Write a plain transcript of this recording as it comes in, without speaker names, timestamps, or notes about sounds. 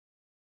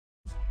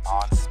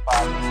on the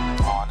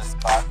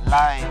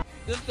spotlight.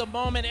 This is the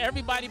moment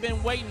everybody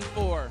been waiting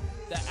for.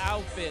 The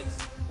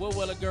outfits. What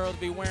will the girls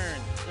be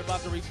wearing? They're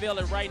about to reveal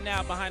it right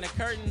now behind the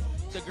curtain.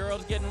 The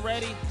girls getting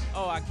ready.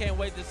 Oh, I can't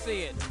wait to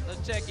see it.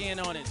 Let's check in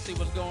on it, see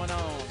what's going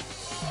on.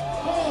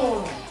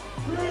 4,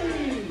 3,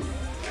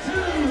 2,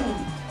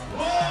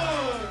 1.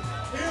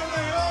 Here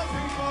they are,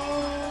 people.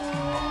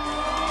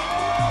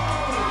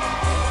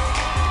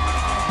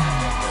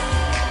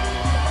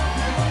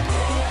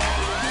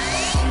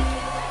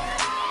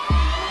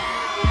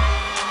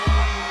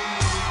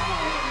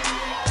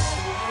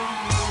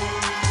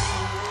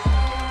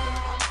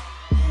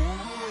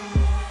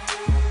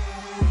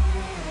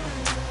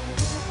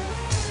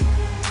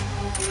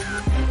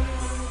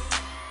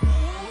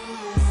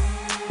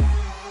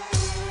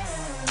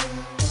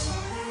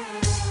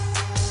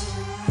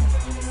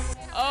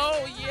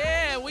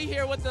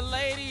 With the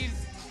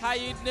ladies, how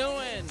you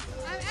doing?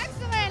 I'm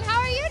excellent. How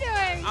are you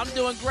doing? I'm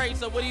doing great.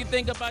 So what do you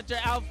think about your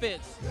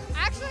outfits?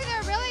 Actually,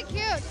 they're really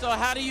cute. So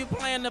how do you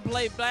plan to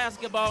play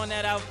basketball in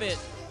that outfit?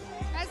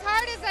 As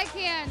hard as I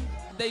can.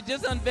 They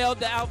just unveiled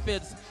the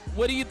outfits.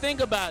 What do you think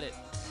about it?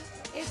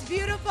 It's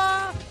beautiful,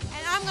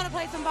 and I'm going to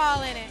play some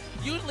ball in it.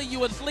 Usually you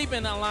would sleep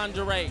in a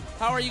lingerie.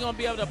 How are you going to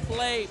be able to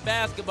play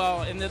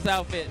basketball in this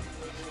outfit?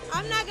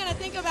 I'm not going to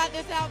think about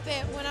this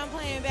outfit when I'm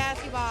playing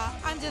basketball.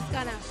 I'm just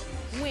going to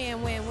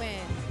win,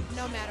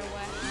 no matter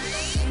what.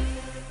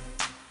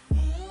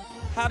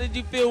 How did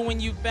you feel when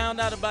you found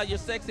out about your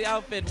sexy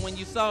outfit when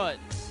you saw it?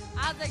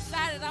 I was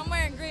excited. I'm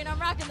wearing green. I'm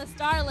rocking the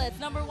Starlets,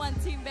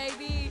 #1 team,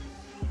 baby.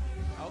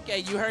 Okay,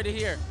 you heard it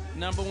here.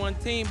 #1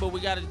 team, but we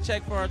got to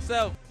check for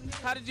ourselves.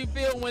 How did you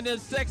feel when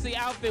this sexy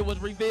outfit was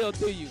revealed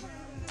to you?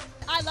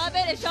 I love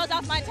it. It shows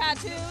off my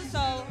tattoo,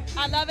 so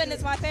I love it, and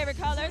it's my favorite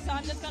color, so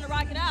I'm just going to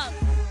rock it out.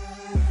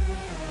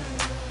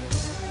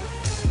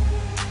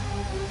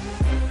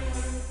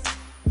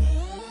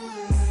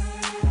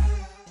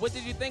 What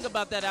did you think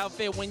about that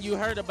outfit when you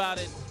heard about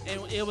it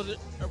and it was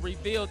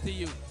revealed to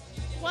you?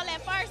 Well,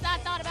 at first I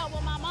thought about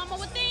what my mama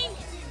would think,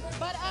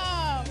 but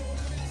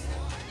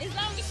as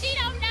long as she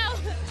don't know,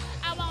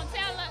 I won't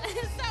tell her.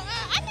 So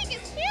I think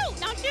it's cute,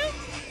 don't you?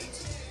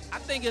 I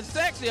think it's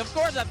sexy. Of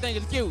course I think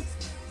it's cute.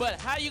 But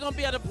how are you going to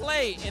be able to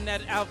play in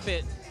that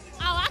outfit?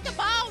 Oh, I could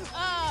ball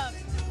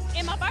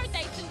in my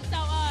birthday suit,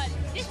 so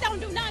this don't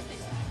do nothing.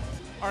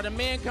 Are the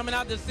men coming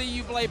out to see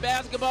you play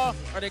basketball,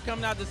 or are they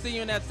coming out to see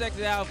you in that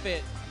sexy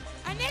outfit?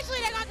 Initially,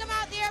 they're going to come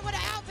out there with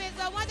an outfit,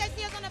 so once they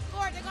see us on the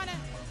court, they're gonna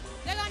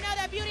know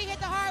that beauty hit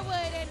the hardwood,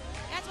 and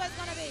that's what it's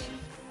going to be.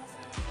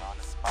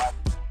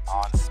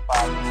 On the